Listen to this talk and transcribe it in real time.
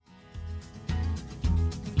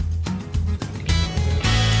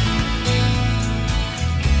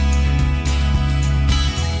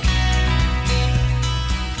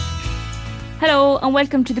and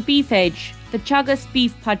welcome to the Beef Edge, the Teagasc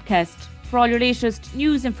Beef Podcast, for all your latest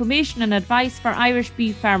news, information and advice for Irish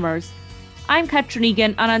beef farmers. I'm Catherine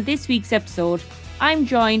Egan, and on this week's episode, I'm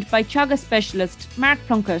joined by Teagasc specialist Mark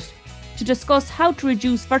Plunkett to discuss how to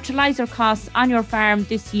reduce fertiliser costs on your farm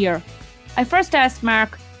this year. I first asked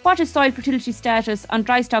Mark, what is soil fertility status on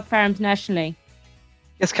dry stock farms nationally?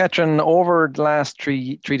 Yes, Catherine, over the last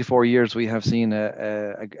three to 4 years, we have seen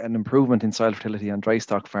an improvement in soil fertility on dry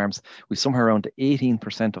stock farms. We somewhere around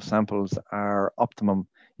 18% of samples are optimum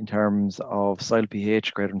in terms of soil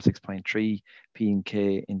pH greater than 6.3, P and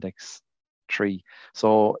K index 3.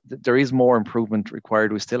 So there is more improvement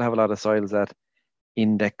required. We still have a lot of soils that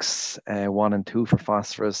index 1 and 2 for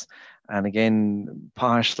phosphorus. And again,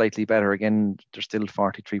 potash slightly better. Again, there's still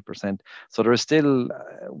 43%. So there is still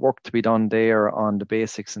work to be done there on the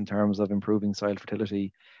basics in terms of improving soil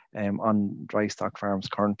fertility on dry stock farms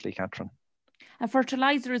currently, Catherine. A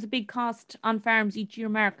fertiliser is a big cost on farms each year,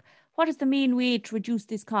 Mark. What is the main way to reduce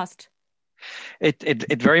this cost?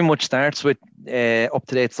 It very much starts with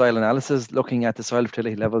up-to-date soil analysis, looking at the soil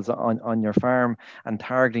fertility levels on your farm and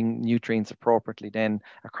targeting nutrients appropriately then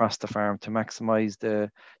across the farm to maximise the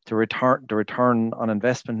return on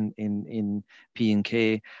investment in P and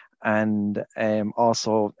K, and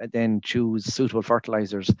also then choose suitable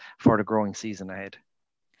fertilisers for the growing season ahead.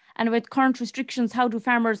 And with current restrictions, how do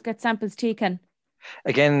farmers get samples taken?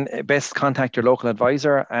 Again, best contact your local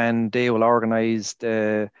advisor and they will organise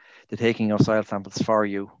the taking of soil samples for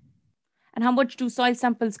you. And how much do soil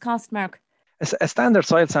samples cost, Mark? A standard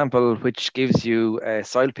soil sample, which gives you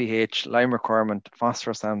soil pH, lime requirement,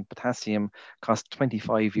 phosphorus and potassium, costs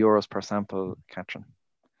 €25 per sample, Catherine.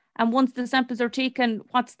 And once the samples are taken,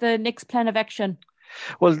 what's the next plan of action?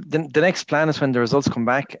 Well, the next plan is when the results come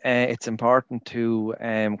back. It's important to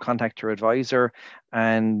contact your advisor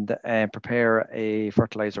and prepare a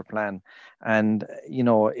fertilizer plan. And,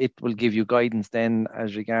 it will give you guidance then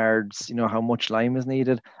as regards, how much lime is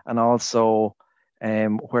needed and also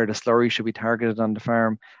where the slurry should be targeted on the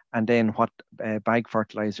farm, and then what bag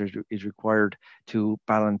fertilizer is required to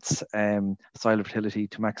balance soil fertility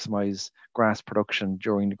to maximize grass production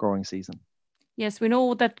during the growing season. Yes, we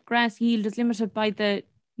know that grass yield is limited by the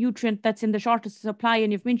nutrient that's in the shortest supply,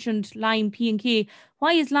 and you've mentioned lime, P and K.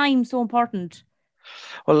 Why is lime so important?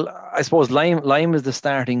 Well, I suppose lime is the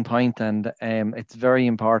starting point, and it's very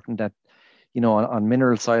important that, on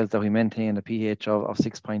mineral soils that we maintain a pH of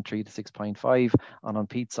 6.3 to 6.5, and on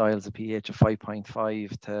peat soils a pH of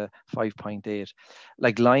 5.5 to 5.8.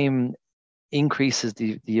 Like lime increases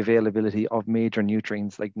the availability of major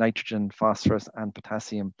nutrients like nitrogen, phosphorus, and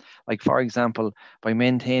potassium. Like, for example, by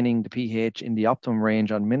maintaining the pH in the optimum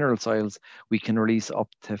range on mineral soils, we can release up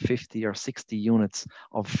to 50 or 60 units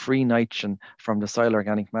of free nitrogen from the soil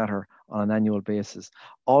organic matter on an annual basis.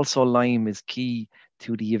 Also, lime is key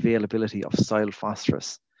to the availability of soil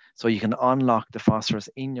phosphorus. So you can unlock the phosphorus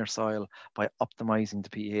in your soil by optimizing the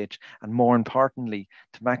pH, and more importantly,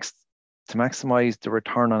 to maximize the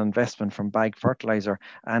return on investment from bag fertilizer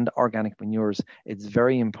and organic manures, it's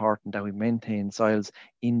very important that we maintain soils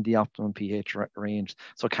in the optimum pH range.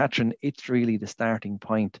 So, Catherine, it's really the starting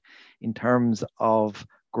point in terms of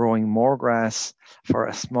growing more grass for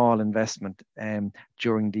a small investment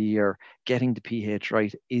during the year. Getting the pH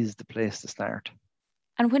right is the place to start.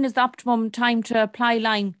 And when is the optimum time to apply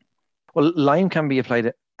lime? Well, lime can be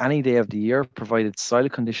applied any day of the year, provided soil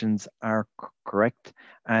conditions are correct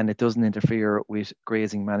and it doesn't interfere with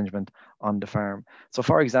grazing management on the farm. So,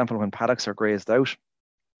 for example, when paddocks are grazed out,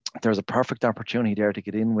 there's a perfect opportunity there to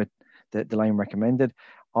get in with the lime recommended.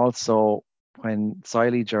 Also, when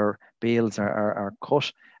silage or bales are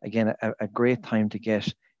cut, again, a great time to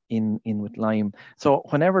get in with lime. So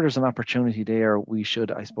whenever there's an opportunity there, we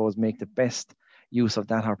should, I suppose, make the best use of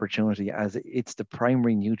that opportunity, as it's the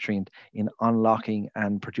primary nutrient in unlocking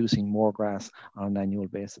and producing more grass on an annual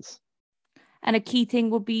basis. And a key thing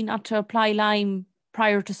would be not to apply lime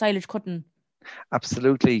prior to silage cutting.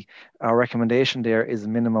 Absolutely. Our recommendation there is a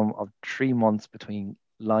minimum of 3 months between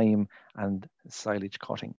lime and silage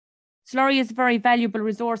cutting. Slurry is a very valuable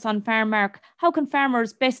resource on farm, Mark. How can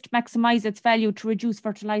farmers best maximise its value to reduce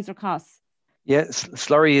fertiliser costs? Yes,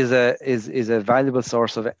 slurry is a valuable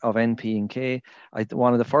source of NP and K.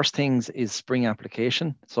 One of the first things is spring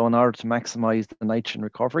application. So in order to maximise the nitrogen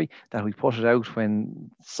recovery, that we put it out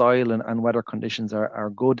when soil and weather conditions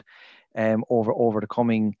are good over the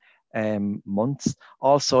coming months.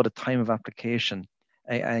 Also, the time of application.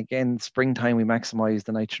 Again, springtime, we maximise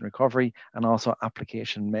the nitrogen recovery, and also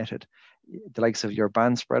application method. The likes of your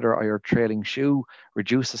band spreader or your trailing shoe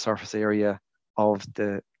reduce the surface area of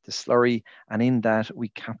the the slurry, and in that we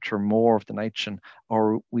capture more of the nitrogen,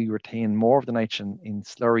 or we retain more of the nitrogen in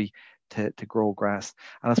slurry to grow grass.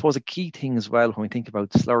 And I suppose a key thing as well, when we think about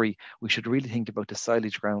slurry, we should really think about the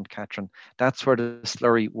silage ground, Catherine. That's where the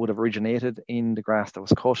slurry would have originated, in the grass that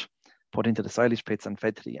was cut, put into the silage pits and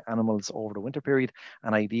fed to the animals over the winter period.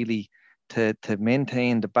 And ideally, to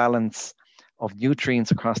maintain the balance of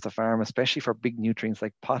nutrients across the farm, especially for big nutrients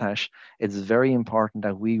like potash, it's very important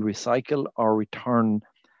that we recycle or return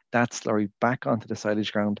that slurry back onto the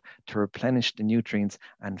silage ground to replenish the nutrients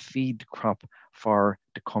and feed the crop for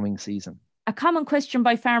the coming season. A common question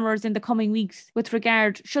by farmers in the coming weeks with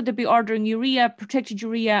regard, should they be ordering urea, protected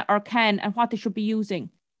urea or CAN, and what they should be using?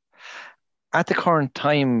 At the current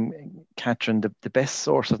time, Catherine, the best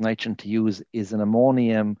source of nitrogen to use is an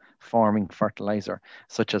ammonium forming fertiliser,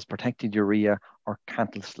 such as protected urea or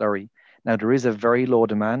cattle slurry. Now, there is a very low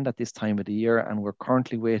demand at this time of the year, and we're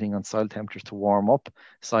currently waiting on soil temperatures to warm up,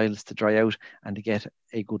 soils to dry out, and to get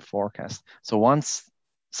a good forecast. So once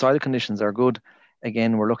soil conditions are good,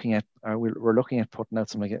 again, we're looking at putting out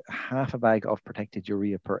something like half a bag of protected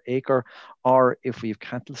urea per acre, or if we have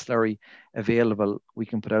cattle slurry available, we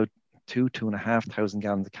can put out 2,500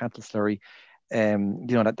 gallons of cattle slurry.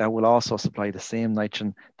 That will also supply the same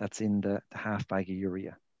nitrogen that's in the half bag of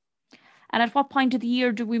urea. And at what point of the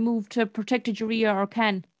year do we move to protected urea or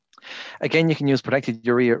CAN? Again, you can use protected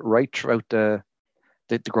urea right throughout the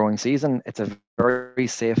growing season. It's a very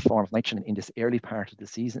safe form of nitrogen in this early part of the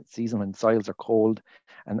season when soils are cold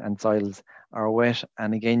and soils are wet.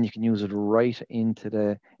 And again, you can use it right into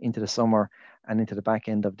the summer and into the back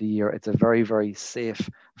end of the year. It's a very, very safe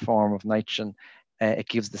form of nitrogen. It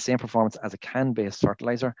gives the same performance as a CAN-based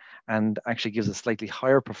fertilizer, and actually gives a slightly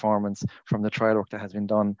higher performance from the trial work that has been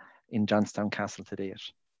done in Johnstown Castle to date.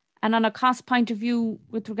 And on a cost point of view,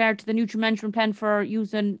 with regard to the nutrient management plan for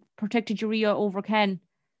using protected urea over CAN?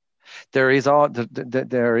 There is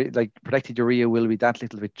like protected urea will be that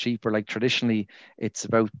little bit cheaper. Like traditionally, it's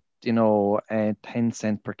about 10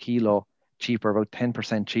 cent per kilo cheaper, about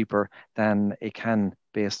 10% cheaper than a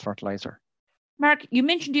CAN-based fertilizer. Mark, you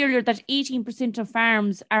mentioned earlier that 18% of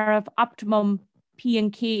farms are of optimum P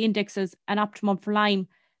and K indexes and optimum for lime.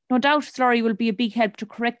 No doubt slurry will be a big help to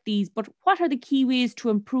correct these, but what are the key ways to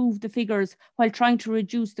improve the figures while trying to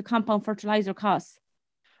reduce the compound fertiliser costs?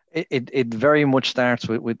 It very much starts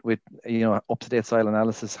with up-to-date soil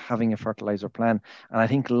analysis, having a fertiliser plan. And I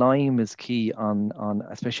think lime is key on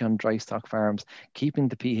especially on dry stock farms, keeping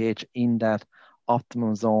the pH in that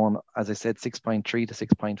optimum zone. As I said, 6.3 to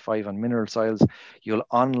 6.5 on mineral soils. You'll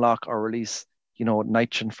unlock or release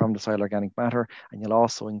nitrogen from the soil organic matter, and you'll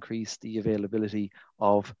also increase the availability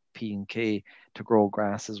of P and K to grow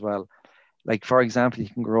grass as well. Like, for example, you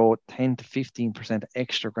can grow 10 to 15%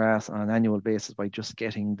 extra grass on an annual basis by just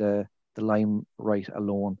getting the lime right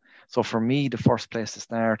alone. So for me, the first place to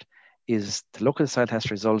start is to look at the soil test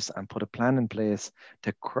results and put a plan in place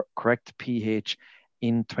to correct pH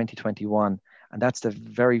in 2021. And that's the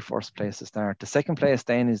very first place to start. The second place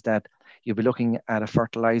then is that you'll be looking at a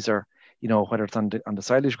fertilizer, whether it's on the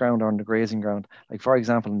silage ground or on the grazing ground. Like, for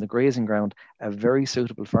example, in the grazing ground, a very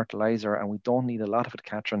suitable fertilizer, and we don't need a lot of it,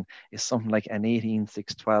 Catherine, is something like an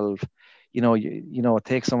 18-6-12. It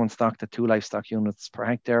takes someone's stock to 2 livestock units per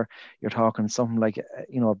hectare. You're talking something like,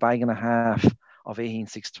 a bag and a half of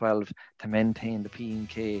 18-6-12 to maintain the P and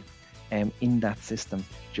K in that system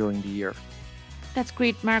during the year. That's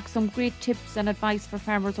great, Mark. Some great tips and advice for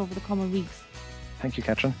farmers over the coming weeks. Thank you,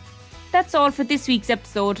 Catherine. That's all for this week's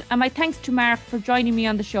episode, and my thanks to Mark for joining me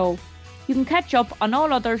on the show. You can catch up on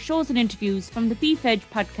all other shows and interviews from the Beef Edge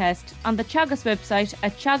podcast on the Teagasc website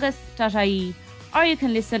at teagasc.ie, or you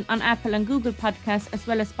can listen on Apple and Google Podcasts as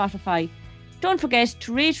well as Spotify. Don't forget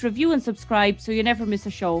to rate, review and subscribe so you never miss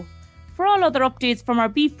a show. For all other updates from our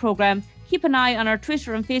beef programme, keep an eye on our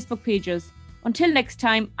Twitter and Facebook pages. Until next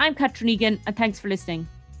time, I'm Catherine Egan, and thanks for listening.